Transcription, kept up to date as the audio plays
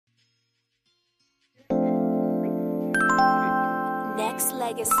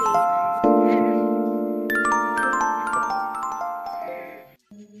legacy.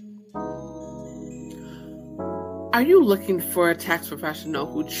 Are you looking for a tax professional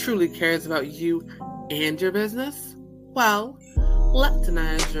who truly cares about you and your business? Well, let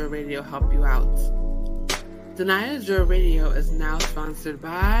Danaya Azure Radio help you out. Danaya Azure Radio is now sponsored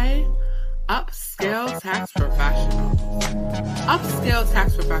by Upscale Tax Professionals. Upscale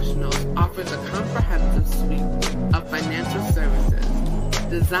Tax Professionals offers a comprehensive suite of financial services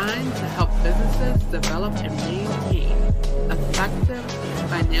designed to help businesses develop and maintain effective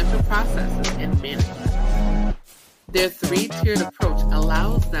financial processes and management. Their three-tiered approach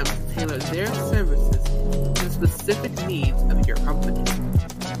allows them to tailor their services to the specific needs of your company.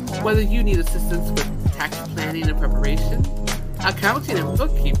 Whether you need assistance with tax planning and preparation, accounting and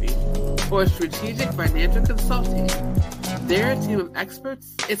bookkeeping, or strategic financial consulting, their team of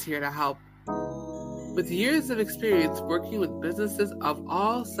experts is here to help. With years of experience working with businesses of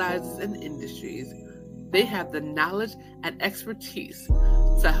all sizes and industries, they have the knowledge and expertise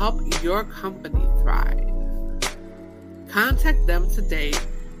to help your company thrive. Contact them today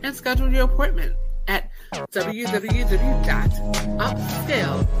and schedule your appointment at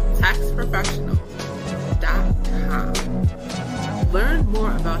www.upscaletexprofessionals.com. Learn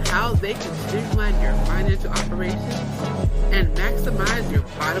more about how they can streamline your financial operations and maximize your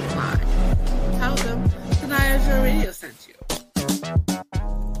bottom line. Tell them Danaya Azure Radio sent you.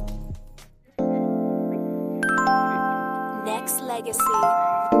 Next legacy.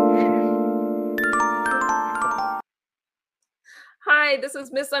 Hi, this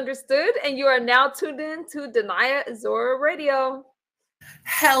is Misunderstood, and you are now tuned in to Danaya Azure Radio.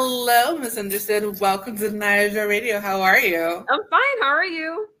 Hello, Misunderstood. Welcome to Danaya Azure Radio. How are you? I'm fine. How are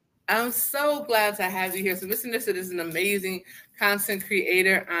you? I'm so glad to have you here. So Misunderstood is an amazing content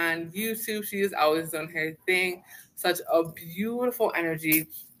creator on YouTube. She is always doing her thing. Such a beautiful energy.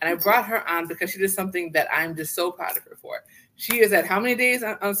 And I brought her on because she did something that I'm just so proud of her for. She is at how many days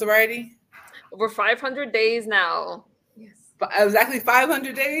on sobriety? Over 500 days now. Yes. Exactly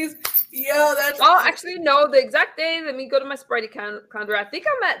 500 days? Yo, that's... Oh, actually, no. The exact day, let me go to my sobriety calendar. I think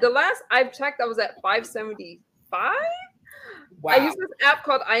I'm at, the last I've checked, I was at 575. Wow. I use this app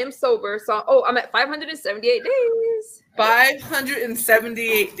called I Am Sober. So, I'm at 578 days.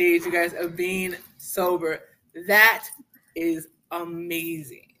 578 days, you guys, of being sober. That is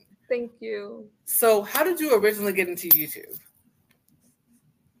amazing. Thank you. So how did you originally get into YouTube?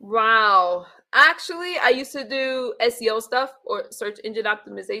 Wow. Actually, I used to do SEO stuff or search engine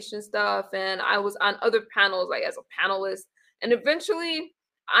optimization stuff. And I was on other panels, like as a panelist. And eventually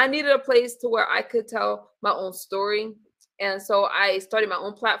I needed a place to where I could tell my own story. And so I started my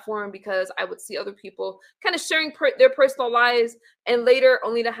own platform because I would see other people kind of sharing their personal lives and later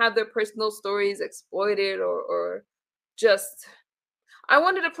only to have their personal stories exploited or just, I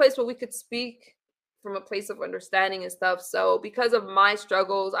wanted a place where we could speak from a place of understanding and stuff. So because of my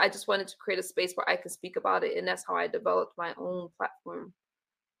struggles, I just wanted to create a space where I could speak about it. And that's how I developed my own platform.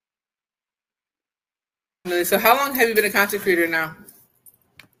 So how long have you been a content creator now?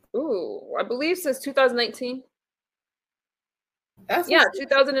 Ooh, I believe since 2019. That's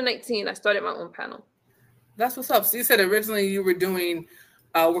 2019, I started my own panel. That's what's up. So you said originally you were doing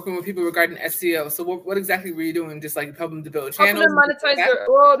working with people regarding SEO. So what exactly were you doing? Just like helping to build channels? Helping to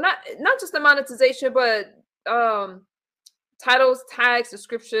monetize not just the monetization, but titles, tags,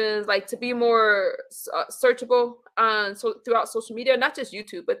 descriptions, like to be more searchable on throughout social media, not just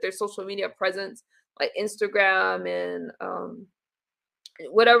YouTube, but their social media presence, like Instagram and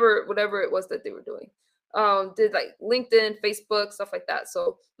whatever it was that they were doing. Did like LinkedIn, Facebook, stuff like that.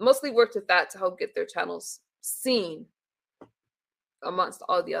 So mostly worked with that to help get their channels seen amongst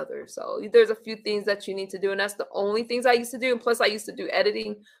all the others. So there's a few things that you need to do, and that's the only things I used to do. And plus I used to do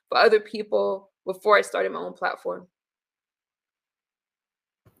editing for other people before I started my own platform.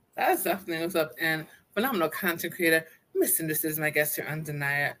 That's definitely what's up. And phenomenal content creator. This is my guest here on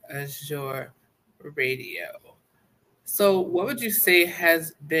Danaya Azure Radio. So what would you say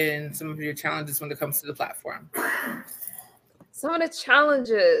has been some of your challenges when it comes to the platform? Some of the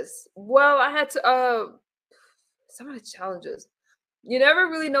challenges. Well, I had to some of the challenges. You never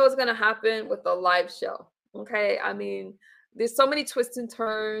really know what's going to happen with a live show. Okay. I mean, there's so many twists and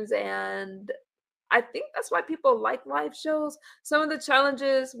turns, and I think that's why people like live shows. Some of the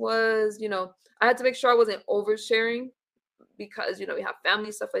challenges was, I had to make sure I wasn't oversharing because, you have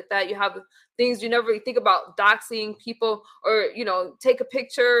family, stuff like that. You have things you never really think about, doxing people or, take a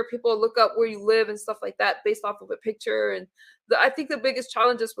picture, people look up where you live and stuff like that based off of a picture. And I think the biggest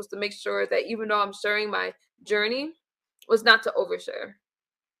challenges was to make sure that even though I'm sharing my journey, was not to overshare.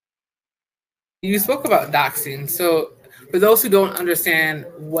 You spoke about doxing. So For those who don't understand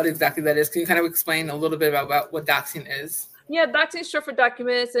what exactly that is, can you kind of explain a little bit about what doxing is? Yeah, doxing is short for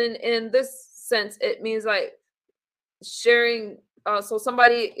documents, and in this sense, it means like sharing. So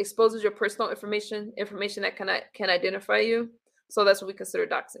somebody exposes your personal information that can identify you. So that's what we consider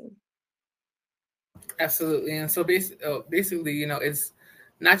doxing. Absolutely. And so basically, it's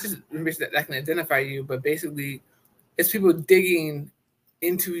not just information that can identify you, but basically it's people digging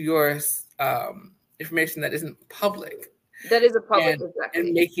into your information that isn't public That is a public, and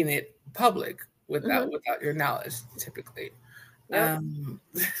exactly. making it public without Mm-hmm. without your knowledge, typically. Yep.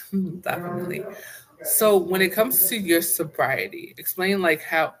 Definitely. So when it comes to your sobriety, explain like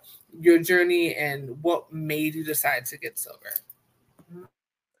how your journey and what made you decide to get sober.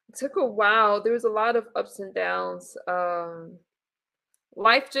 It took a while. There was a lot of ups and downs.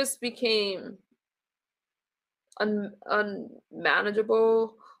 Life just became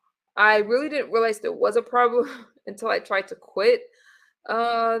unmanageable. I really didn't realize there was a problem until I tried to quit.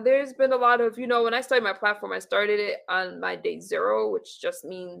 There's been a lot of, when I started my platform, I started it on my day 0, which just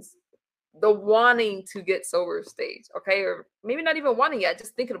means the wanting to get sober stage, okay? Or maybe not even wanting it,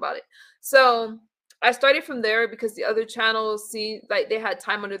 just thinking about it. So I started from there because the other channels see like they had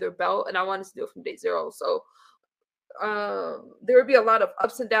time under their belt, and I wanted to do it from day 0. So there would be a lot of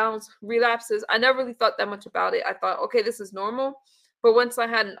ups and downs, relapses. I never really thought that much about it. I thought, okay, this is normal. But once I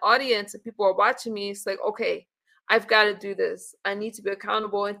had an audience and people are watching me, it's like, okay, I've got to do this. I need to be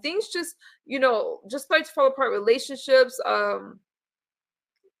accountable. And things just, just start to fall apart. Relationships. I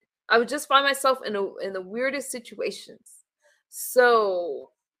would just find myself in the weirdest situations.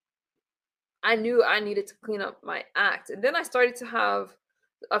 So I knew I needed to clean up my act. And then I started to have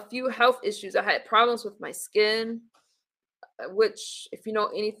a few health issues. I had problems with my skin, which, if you know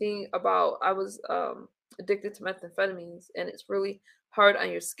anything about, I was addicted to methamphetamines, and it's really hard on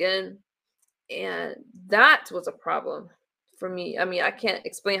your skin. And that was a problem for me. I mean, I can't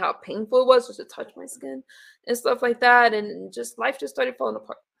explain how painful it was just to touch my skin and stuff like that. And just life just started falling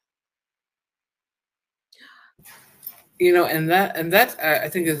apart. And that I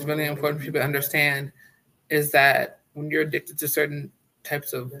think is really important for people to understand is that when you're addicted to certain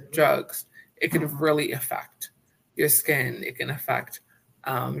types of drugs, it can really affect your skin. It can affect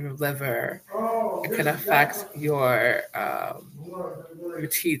your liver. It can affect your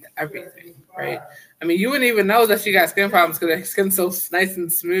teeth, everything, right? I mean, you wouldn't even know that you got skin problems because your skin's so nice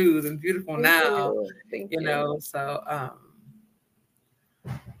and smooth and beautiful Thank now, you. Thank you.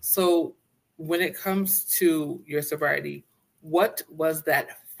 So when it comes to your sobriety, what was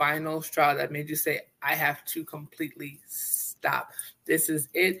that final straw that made you say, I have to completely stop? This is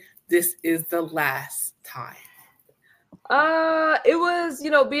it. This is the last time. It was,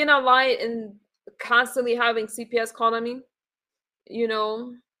 being online and constantly having CPS call on me, you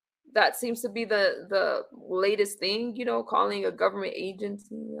know, that seems to be the latest thing, calling a government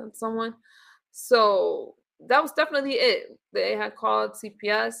agency on someone. So that was definitely it. They had called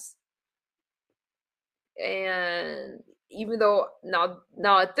CPS, and even though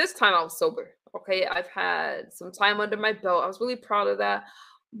now at this time I was sober, okay, I've had some time under my belt. I was really proud of that.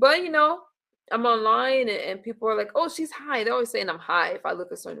 But I'm online, and people are like, oh, she's high. They're always saying I'm high if I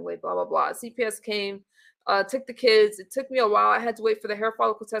look a certain way, blah blah blah. CPS came, took the kids. It took me a while. I had to wait for the hair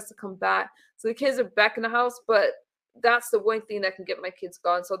follicle test to come back. So the kids are back in the house, but that's the one thing that can get my kids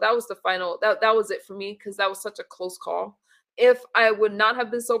gone. So that was the final, that was it for me, because that was such a close call. If I would not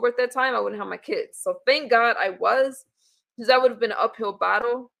have been sober at that time, I wouldn't have my kids. So thank God I was, because that would have been an uphill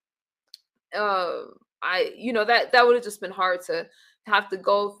battle. That would have just been hard to have to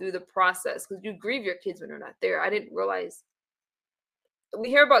go through the process, because you grieve your kids when they're not there. I didn't realize, we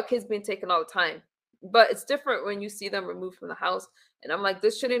hear about kids being taken all the time, but it's different when you see them removed from the house. And I'm like,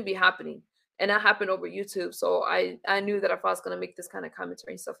 this shouldn't be happening. And that happened over YouTube. So I knew that if I was going to make this kind of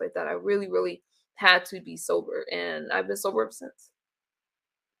commentary and stuff like that, I really, really had to be sober. And I've been sober ever since.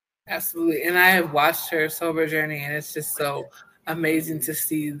 Absolutely. And I have watched her sober journey, and it's just so amazing to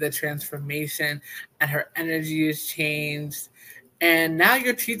see the transformation, and her energy has changed. And now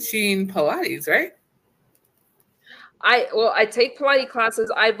you're teaching Pilates, right? I take Pilates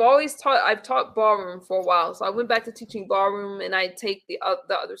classes. I've taught ballroom for a while. So I went back to teaching ballroom, and I take the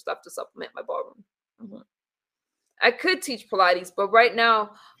other stuff to supplement my ballroom. Mhm. I could teach Pilates, but right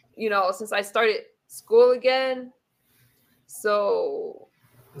now, since I started school again, so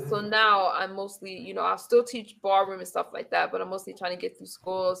now I'm mostly, I'll still teach ballroom and stuff like that, but I'm mostly trying to get through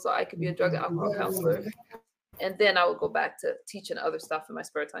school so I could be a drug and alcohol counselor. And then I will go back to teaching other stuff in my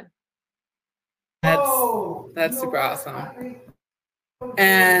spare time. That's super awesome.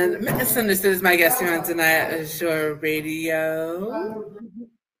 And listen, this is my guest here on Danaya Azure Radio.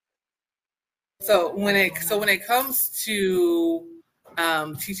 So when it comes to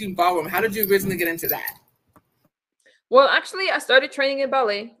teaching ballroom, how did you originally get into that? Well, actually, I started training in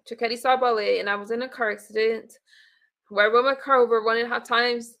ballet, Cicchetti style ballet, and I was in a car accident where I rode my car over 1.5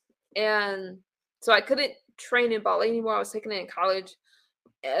 times, and so I couldn't train in ballet anymore. I was taking it in college,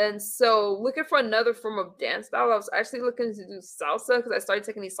 and so looking for another form of dance style. I was actually looking to do salsa because I started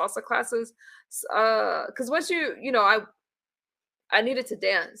taking these salsa classes. Because once I needed to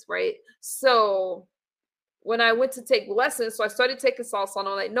dance, right? So when I went to take lessons, so I started taking salsa, and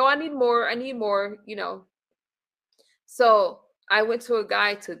I'm like, no, I need more. I need more, So I went to a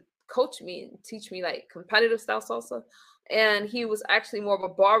guy to coach me and teach me like competitive style salsa. And he was actually more of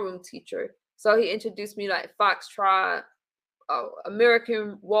a ballroom teacher. So he introduced me like foxtrot,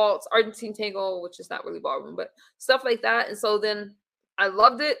 American waltz, Argentine tango, which is not really ballroom, but stuff like that. And so then I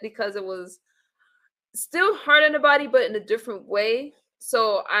loved it because it was still hard on the body, but in a different way.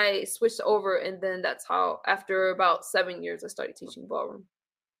 So I switched over, and then that's how, after about 7 years, I started teaching ballroom.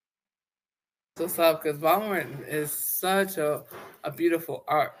 What's up? Because ballroom is such a beautiful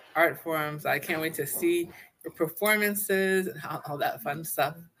art forms. I can't wait to see your performances and all that fun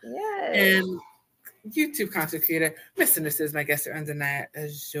stuff. Yeah. And YouTube content creator, Mr. and Mrs. My guest are on Danaya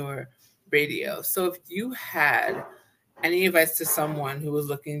Azure Radio. So if you had any advice to someone who was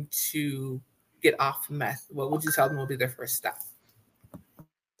looking to get off meth, what would you tell them will be their first step?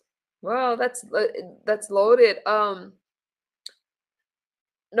 Well, that's loaded.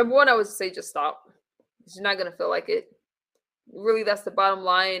 Number one, I would say just stop. 'Cause you're not gonna feel like it. Really, that's the bottom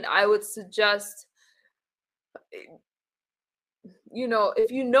line. I would suggest, if you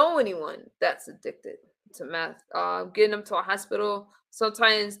know anyone that's addicted to meth, getting them to a hospital.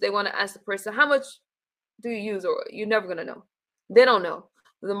 Sometimes they want to ask the person, "How much do you use?" Or you're never gonna know. They don't know.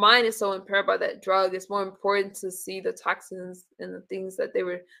 The mind is so impaired by that drug. It's more important to see the toxins and the things that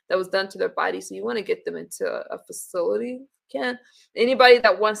was done to their body. So you want to get them into a facility. Can anybody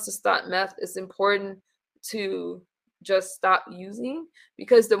that wants to stop meth, it's important to just stop using,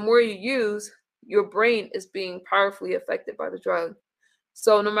 because the more you use, your brain is being powerfully affected by the drug.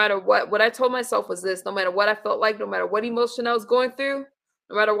 So no matter what I told myself was this: no matter what I felt like, no matter what emotion I was going through,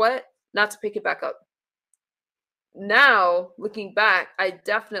 no matter what, not to pick it back up. Now, looking back, I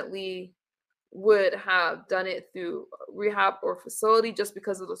definitely would have done it through rehab or facility just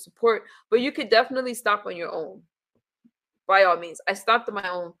because of the support, but you could definitely stop on your own. By all means, I stopped on my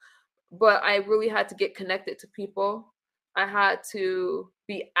own, but I really had to get connected to people. I had to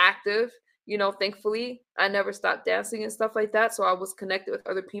be active. Thankfully, I never stopped dancing and stuff like that. So I was connected with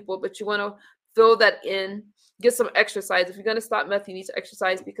other people, but you want to fill that in, get some exercise. If you're going to stop meth, you need to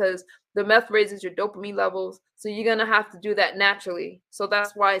exercise, because the meth raises your dopamine levels. So you're going to have to do that naturally. So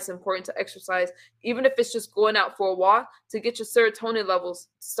that's why it's important to exercise, even if it's just going out for a walk, to get your serotonin levels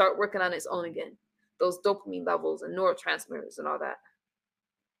to start working on its own again. Those dopamine levels and neurotransmitters and all that.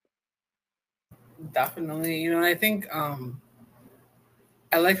 Definitely. I think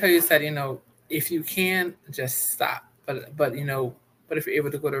I like how you said, if you can, just stop. But if you're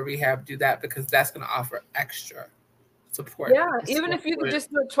able to go to rehab, do that, because that's going to offer extra support. Yeah, even if you could just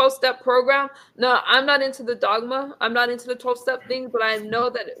do a 12-step program. No, I'm not into the dogma. I'm not into the 12-step thing, but I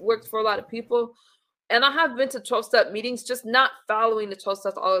know that it works for a lot of people. And I have been to 12-step meetings, just not following the 12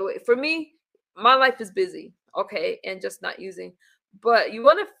 steps all the way. For me, my life is busy, okay, and just not using. But you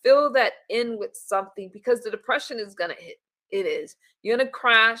want to fill that in with something, because the depression is going to hit. It is. You're going to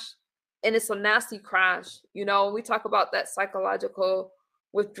crash, and it's a nasty crash. We talk about that psychological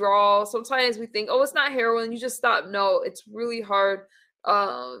withdrawal. Sometimes we think, oh, it's not heroin, you just stop. No, it's really hard,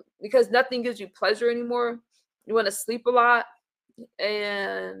 because nothing gives you pleasure anymore. You want to sleep a lot,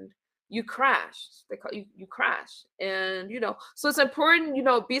 and you crash. They call you crash. And so it's important,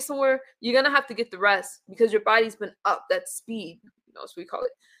 be somewhere. You're gonna have to get the rest, because your body's been up, that speed, so we call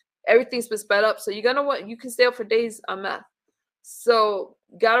it, everything's been sped up. So you can stay up for days on meth. So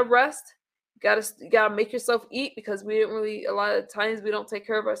you gotta rest. You gotta make yourself eat, because a lot of times we don't take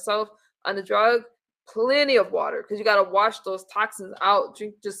care of ourselves on the drug. Plenty of water, because you gotta wash those toxins out.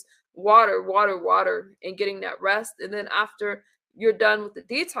 Drink just water, and getting that rest. And then after you're done with the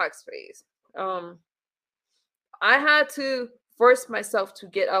detox phase, I had to force myself to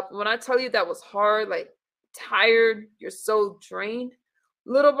get up. When I tell you that was hard, like tired, you're so drained,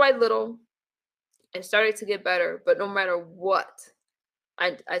 little by little, it started to get better. But no matter what,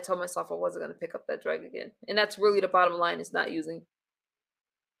 I told myself I wasn't going to pick up that drug again. And that's really the bottom line, is not using.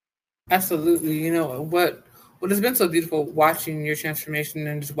 Absolutely. What has been so beautiful, watching your transformation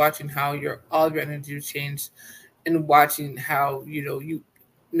and just watching how all of your energy changed, and watching how, you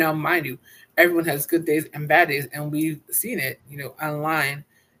now, mind you, everyone has good days and bad days, and we've seen it, online.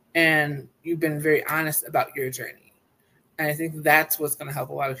 and you've been very honest about your journey. And I think that's what's going to help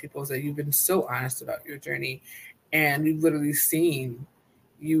a lot of people, is that you've been so honest about your journey, and we've literally seen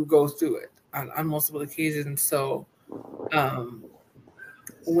you go through it on multiple occasions. So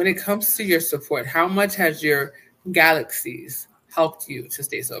when it comes to your support, how much has your galaxies helped you to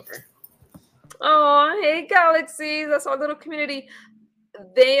stay sober? Oh, hey, Galaxies. That's our little community.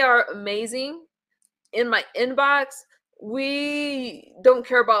 They are amazing. In my inbox, we don't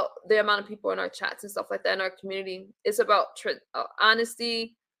care about the amount of people in our chats and stuff like that in our community. It's about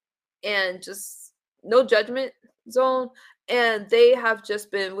honesty and just no judgment zone. And they have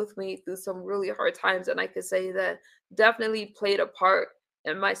just been with me through some really hard times. And I could say that definitely played a part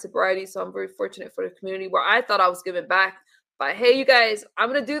in my sobriety. So I'm very fortunate for the community, where I thought I was giving back by, hey, you guys, I'm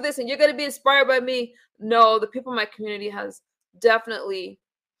going to do this and you're going to be inspired by me. No, the people in my community has definitely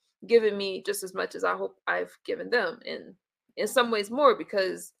given me just as much as I hope I've given them, and in some ways more,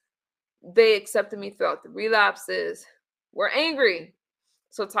 because they accepted me throughout the relapses. We're angry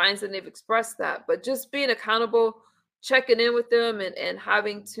sometimes, and they've expressed that, but just being accountable, checking in with them, and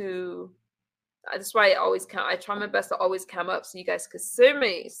having to, that's why I try my best to always come up so you guys could see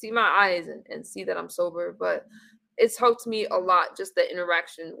my eyes, and see that I'm sober. But it's helped me a lot, just the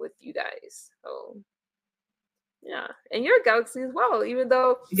interaction with you guys. So yeah, and you're a galaxy as well. Even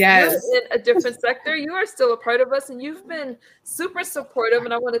though you're Yes, in a different sector, you are still a part of us, and you've been super supportive.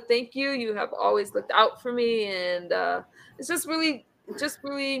 And I want to thank you. You have always looked out for me, and it's just really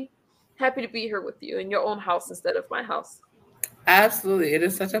happy to be here with you in your own house instead of my house. absolutely. It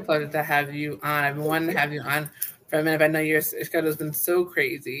is such a pleasure to have you on. I've been wanting to have you on for a minute. I know your schedule has been so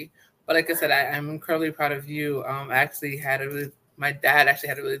crazy, but like I said, I'm incredibly proud of you. I actually my dad actually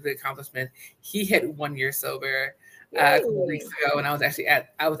had a really big accomplishment. He hit 1 year sober a couple of weeks Yay. ago, and I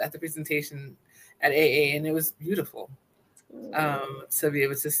was at the presentation at AA, and it was beautiful to be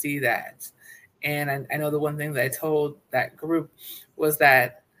able to see that. And I know the one thing that I told that group was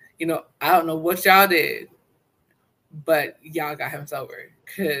that, I don't know what y'all did, but y'all got him sober,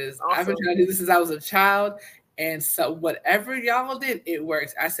 because I've been Awesome. trying to do this since I was a child. And so whatever y'all did, it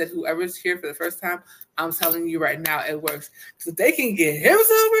works. I said, whoever's here for the first time, I'm telling you right now, it works. So they can get him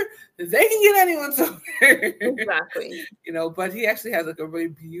sober, they can get anyone sober. Exactly. But he actually has like a really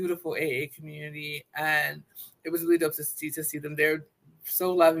beautiful AA community, and it was really dope to see them. They're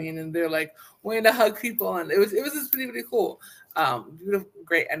so loving, and they're like wanting to hug people, and it was just really cool. Beautiful,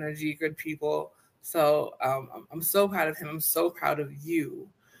 great energy, good people. So I'm so proud of him. I'm so proud of you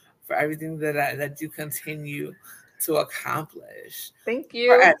for everything that you continue to accomplish. Thank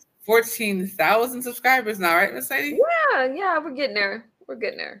We're you. at 14,000 subscribers now, right, Miss Sadie? Yeah, we're getting there. We're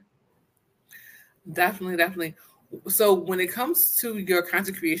getting there. Definitely. So when it comes to your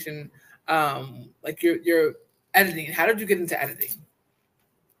content creation, like your editing, how did you get into editing?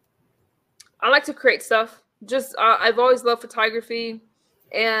 I like to create stuff. Just I've always loved photography,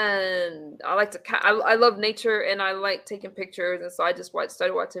 and I like to. I love nature, and I like taking pictures. And so I just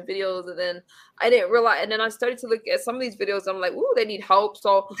started watching videos, and then I didn't realize. And then I started to look at some of these videos. I'm like, ooh, they need help.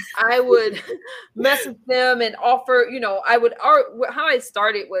 So I would message them and offer. I would. Or how I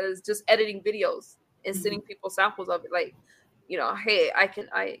started was just editing videos and sending people samples of it. Like, hey, I can.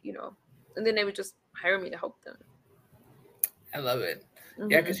 And then they would just hire me to help them. I love it. Yeah, Mm-hmm.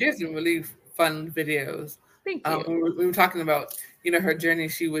 because she has some really fun videos. Thank you. We were talking about, her journey.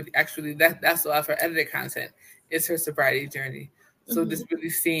 She would actually, that's a lot of her edited content is her sobriety journey. So Mm-hmm. just really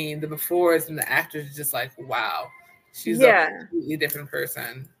seeing the befores and the afters is just like, wow, she's a Yeah. completely different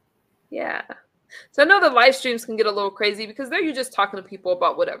person. Yeah. So I know the live streams can get a little crazy because you're just talking to people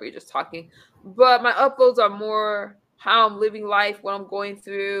about whatever you're just talking. But my uploads are more how I'm living life, what I'm going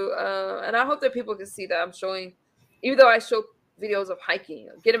through. And I hope that people can see that I'm showing, even though I show videos of hiking,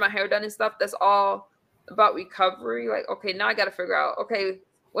 getting my hair done and stuff, that's all about recovery. Like, okay, now I got to figure out, okay,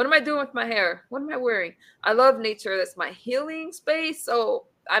 what am I doing with my hair? What am I wearing? I love nature. That's my healing space. So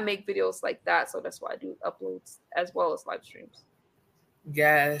I make videos like that. So that's why I do uploads as well as live streams.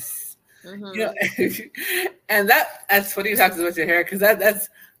 Yes. Mm-hmm. And that's funny you talked about your hair, because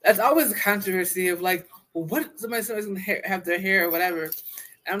that's always a controversy of like, well, what somebody's gonna have their hair or whatever. And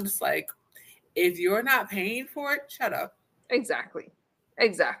I'm just like, if you're not paying for it, shut up. Exactly.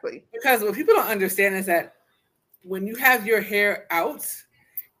 Because what people don't understand is that when you have your hair out,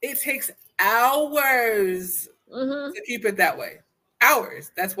 it takes hours Mm-hmm. to keep it that way.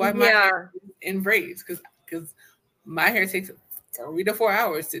 Hours. That's why my Yeah. hair is in braids, because my hair takes 3 to 4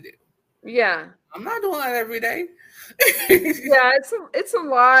 hours to do. Yeah. I'm not doing that every day. Yeah, it's a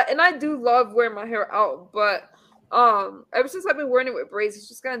lot. And I do love wearing my hair out, but ever since I've been wearing it with braids, it's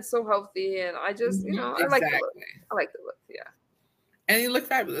just gotten so healthy, and I just, I like the look. Exactly. I like the look, yeah. And you look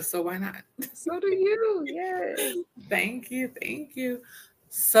fabulous, so why not? So do you. Yay. Thank you. Thank you.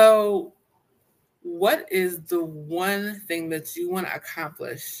 So, what is the one thing that you want to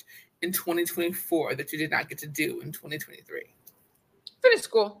accomplish in 2024 that you did not get to do in 2023? Finish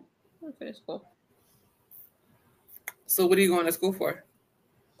school. Finish school. So, what are you going to school for?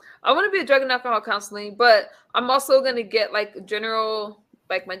 I want to be a drug and alcohol counseling, but I'm also going to get like general,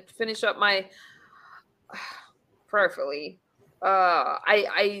 like finish up my, prayerfully.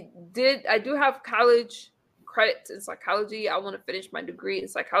 I do have college credits in psychology. I want to finish my degree in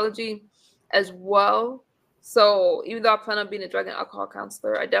psychology as well. So even though I plan on being a drug and alcohol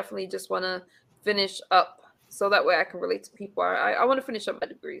counselor, I definitely just want to finish up so that way I can relate to people. I want to finish up my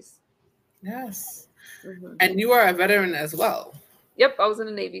degrees. Yes. Mm-hmm. And you are a veteran as well. Yep, I was in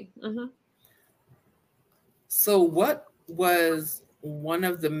the Navy. Mm-hmm. So what was one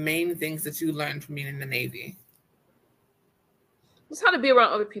of the main things that you learned from being in the Navy? Just how to be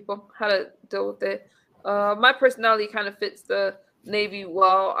around other people, how to deal with it. My personality kind of fits the Navy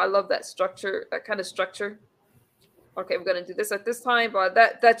well. I love that structure, that kind of structure. Okay, we're gonna do this at this time, but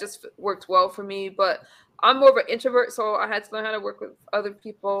that just worked well for me. But I'm more of an introvert, so I had to learn how to work with other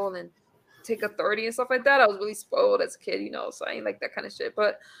people and take authority and stuff like that. I was really spoiled as a kid, so I ain't like that kind of shit.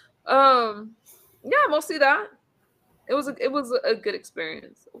 But yeah, mostly that. It was a good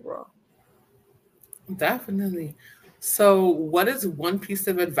experience overall. Definitely. So, what is one piece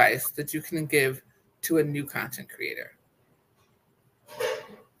of advice that you can give to a new content creator?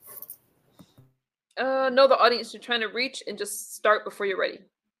 Know the audience you're trying to reach and just start before you're ready.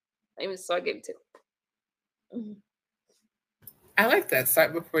 So I gave you 2. Mm-hmm. I like that.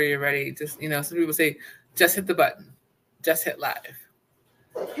 Start before you're ready. Just, some people say, just hit the button, just hit live.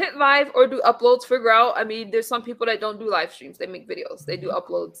 Hit live or do uploads. Figure out. There's some people that don't do live streams. They make videos. They do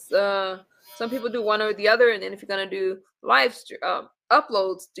uploads. Some people do one or the other. And then if you're gonna do live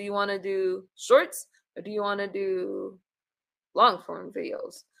uploads, do you want to do shorts or do you want to do long form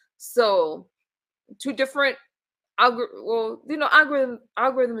videos? So 2 different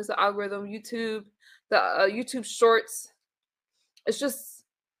algorithm is the algorithm. YouTube, the YouTube Shorts. It's just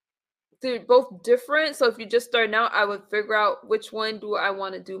they're both different. So if you're just starting out, I would figure out which one do I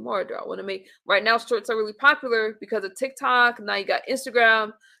want to do more. Do I want to make right now? Shorts are really popular because of TikTok. Now you got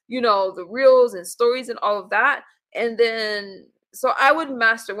Instagram. The reels and stories and all of that. And then so I would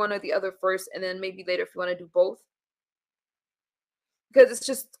master one or the other first, and then maybe later if you want to do both. Because it's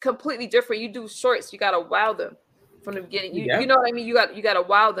just completely different. You do shorts, you gotta wow them from the beginning. You know what I mean? You gotta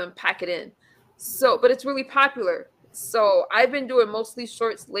wow them, pack it in. So, but it's really popular. So I've been doing mostly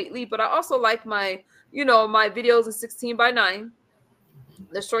shorts lately, but I also like my videos in 16:9.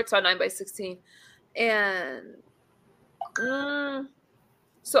 The shorts are 9:16, and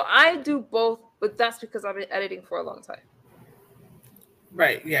so I do both, but that's because I've been editing for a long time.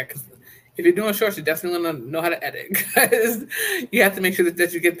 Right? Yeah, because if you're doing shorts, you definitely want to know how to edit because you have to make sure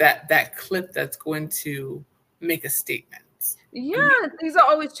that you get that clip that's going to make a statement. Yeah, things are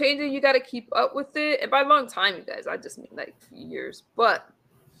always changing. You got to keep up with it. And by a long time, you guys, I just mean like years. But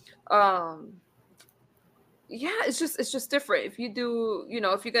yeah, it's just different. If you do,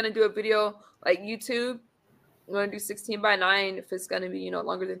 if you're gonna do a video like YouTube, you want to do 16:9. If it's gonna be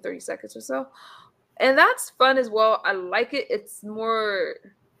longer than 30 seconds or so, and that's fun as well. I like it. It's more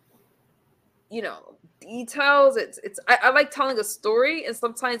details. I like telling a story, and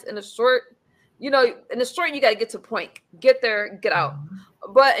sometimes in a short, you gotta get to the point, get there, get out.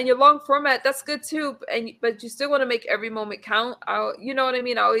 But in your long format, that's good too. But you still want to make every moment count. You know what I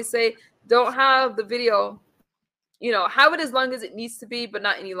mean? I always say, don't have the video, have it as long as it needs to be, but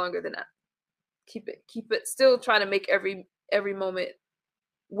not any longer than that. Keep it. Still trying to make every moment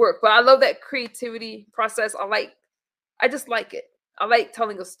work. But I love that creativity process. I just like it. I like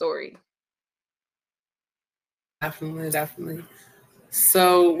telling a story. Definitely.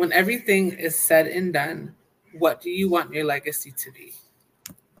 So when everything is said and done, what do you want your legacy to be?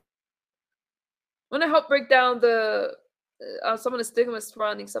 I want to help break down the some of the stigma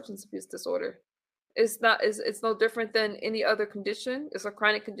surrounding substance abuse disorder. It's no different than any other condition. It's a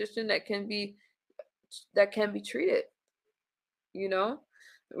chronic condition that can be treated.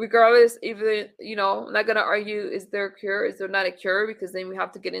 Regardless, even I'm not gonna argue, is there a cure, is there not a cure, because then we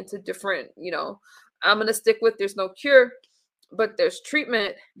have to get into different, I'm gonna stick with there's no cure, but there's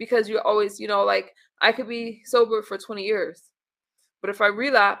treatment, because you always, like I could be sober for 20 years, but if I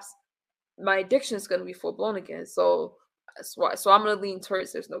relapse, my addiction is gonna be full blown again. So that's why. So I'm gonna lean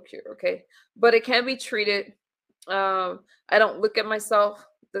towards there's no cure, okay? But it can be treated. I don't look at myself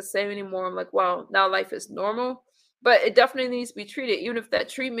the same anymore. I'm like, wow, now life is normal. But it definitely needs to be treated. Even if that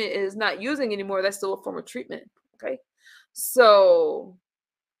treatment is not using anymore, that's still a form of treatment. Okay. So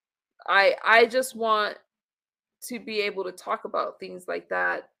I just want to be able to talk about things like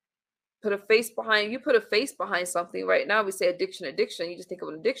that. Put a face behind, you put a face behind something. Right now we say addiction, you just think of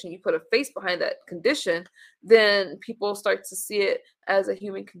an addiction. You put a face behind that condition, then people start to see it as a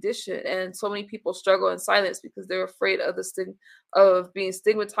human condition. And so many people struggle in silence because they're afraid of of being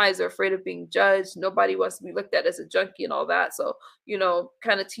stigmatized. They're afraid of being judged. Nobody wants to be looked at as a junkie and all that. So,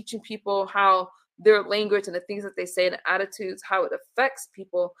 kind of teaching people how their language and the things that they say and the attitudes, how it affects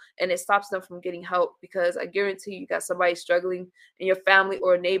people, and it stops them from getting help. Because I guarantee you got somebody struggling in your family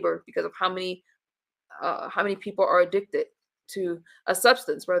or a neighbor because of how many people are addicted to a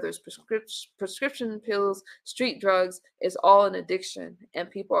substance, whether it's prescription pills, street drugs. Is all an addiction, and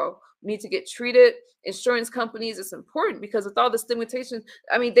people need to get treated. Insurance companies, it's important because with all the stigmatization,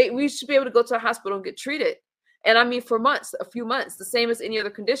 we should be able to go to a hospital and get treated, and for months, a few months, the same as any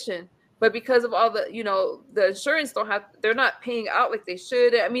other condition. But because of all the insurance they're not paying out like they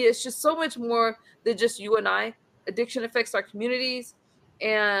should. It's just so much more than just you and I. Addiction affects our communities,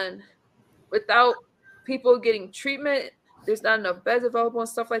 and without people getting treatment, there's not enough beds available and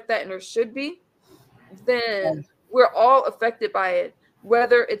stuff like that, and there should be, then we're all affected by it,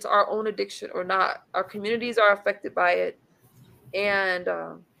 whether it's our own addiction or not. Our communities are affected by it. And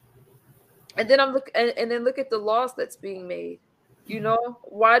then and then look at the laws that's being made.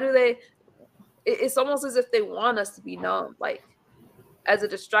 Why do they it's almost as if they want us to be numb, like as a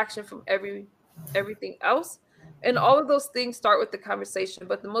distraction from everything else. And all of those things start with the conversation,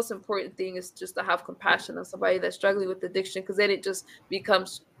 but the most important thing is just to have compassion on somebody that's struggling with addiction, because they didn't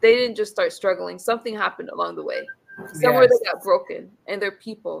just start struggling. Something happened along the way. Somewhere Yes. they got broken, and they're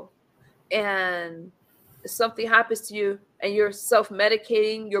people. And if something happens to you and you're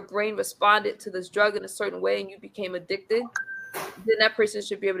self-medicating, your brain responded to this drug in a certain way and you became addicted, then that person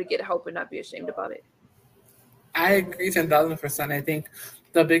should be able to get help and not be ashamed about it. I agree 10,000%. I think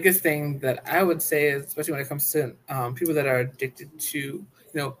the biggest thing that I would say is, especially when it comes to people that are addicted to,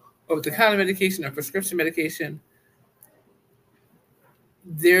 over-the-counter medication or prescription medication,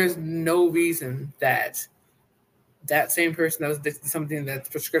 there's no reason that same person that was addicted to something that's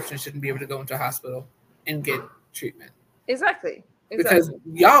prescription shouldn't be able to go into a hospital and get treatment. Exactly. Because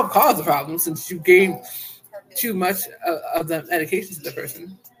y'all caused the problem since you gave too much of the medication to the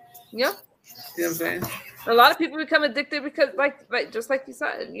person. Yeah. You know what I'm saying? A lot of people become addicted because, like just like you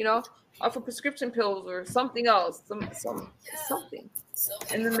said, off of prescription pills or something else, something,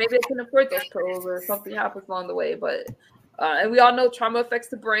 and then maybe they can afford those pills or something happens along the way. But and we all know trauma affects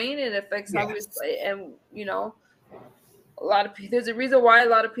the brain and affects how we, and a lot of there's a reason why a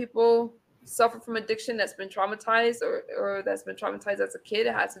lot of people suffer from addiction that's been traumatized or that's been traumatized as a kid.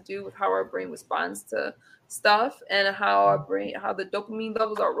 It has to do with how our brain responds to stuff and how the dopamine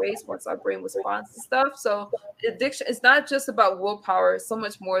levels are raised once our brain responds to stuff. So addiction is not just about willpower, it's so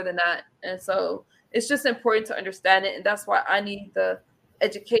much more than that. And so it's just important to understand it, and that's why I need the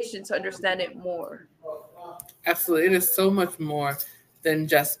education to understand it more. Absolutely. It is so much more than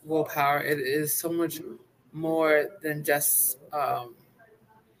just willpower. It is so much more than just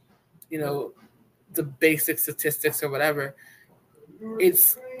the basic statistics or whatever.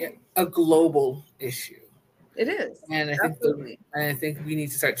 It's a global issue. It is. And I think we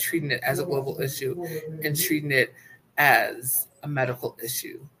need to start treating it as a global issue and treating it as a medical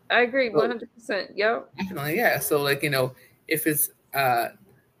issue. I agree 100%. Yep. Definitely, yeah. So if it's a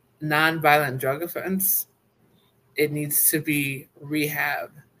non-violent drug offense, it needs to be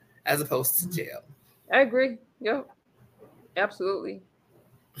rehab as opposed to jail. I agree. Yep. Absolutely.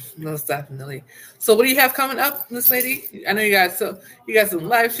 Most definitely. So what do you have coming up, Miss Lady? I know you got some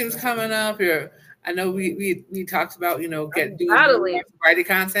live streams coming up here. I know we talked about, doing variety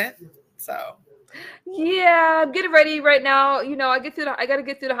content. So yeah, I'm getting ready right now. I gotta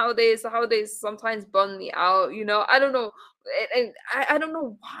get through the holidays. The holidays sometimes bum me out. I don't know. And I don't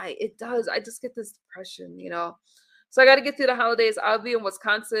know why it does. I just get this depression, So I got to get through the holidays. I'll be in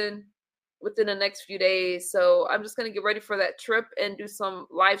Wisconsin within the next few days. So I'm just going to get ready for that trip and do some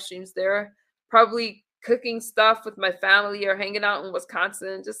live streams there. Probably cooking stuff with my family or hanging out in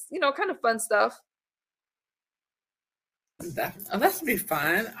Wisconsin. Just, kind of fun stuff. That should be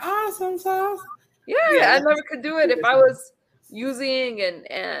fun. Awesome sauce. Yeah, I never could do it if I was using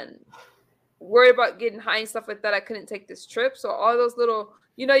and worry about getting high and stuff like that. I couldn't take this trip. So all those little,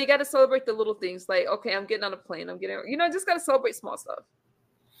 you got to celebrate the little things. Like, okay, I'm getting on a plane. I'm getting, just got to celebrate small stuff.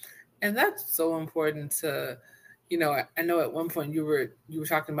 And that's so important to, I know at one point you were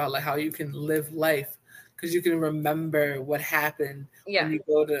talking about like how you can live life because you can remember what happened when you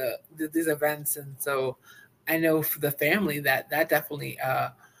go to these events. And so I know for the family that definitely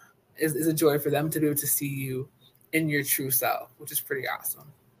is a joy for them to be able to see you in your true self, which is pretty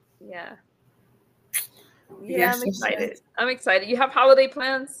awesome. Yeah. Yes, I'm yes, excited. yes. I'm excited. You have holiday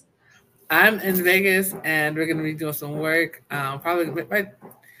plans? I'm in Vegas, and we're going to be doing some work. Probably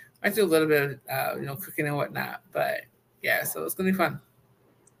might do a little bit of cooking and whatnot. But yeah, so it's going to be fun.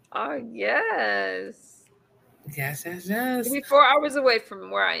 Oh, yes. Yes, yes, yes. Maybe 4 hours away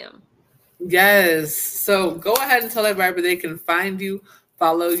from where I am. Yes. So go ahead and tell everybody where they can find you,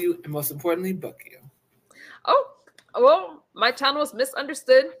 follow you, and most importantly, book you. Oh, well, my channel is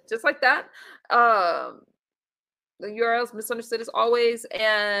Misunderstood, just like that. The URL is Misunderstood as always.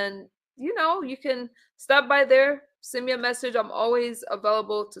 And, you can stop by there, send me a message. I'm always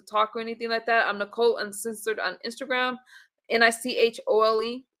available to talk or anything like that. I'm Nichole Uncensored on Instagram,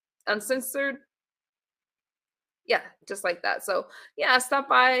 Nichole Uncensored. Yeah, just like that. So, yeah, stop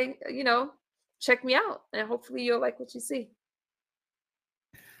by, check me out, and hopefully you'll like what you see.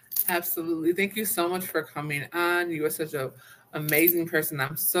 Absolutely. Thank you so much for coming on. You are such an amazing person.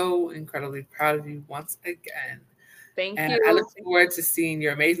 I'm so incredibly proud of you once again. Thank And you. I look forward to seeing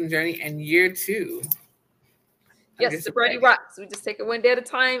your amazing journey in year 2. Yes, the Sobriety rocks. We just take it one day at a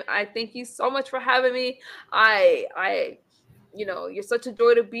time. I thank you so much for having me. You're such a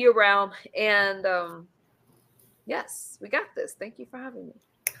joy to be around. And yes, we got this. Thank you for having me.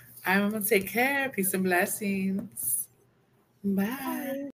 I'm going to take care. Peace and blessings. Bye. Bye.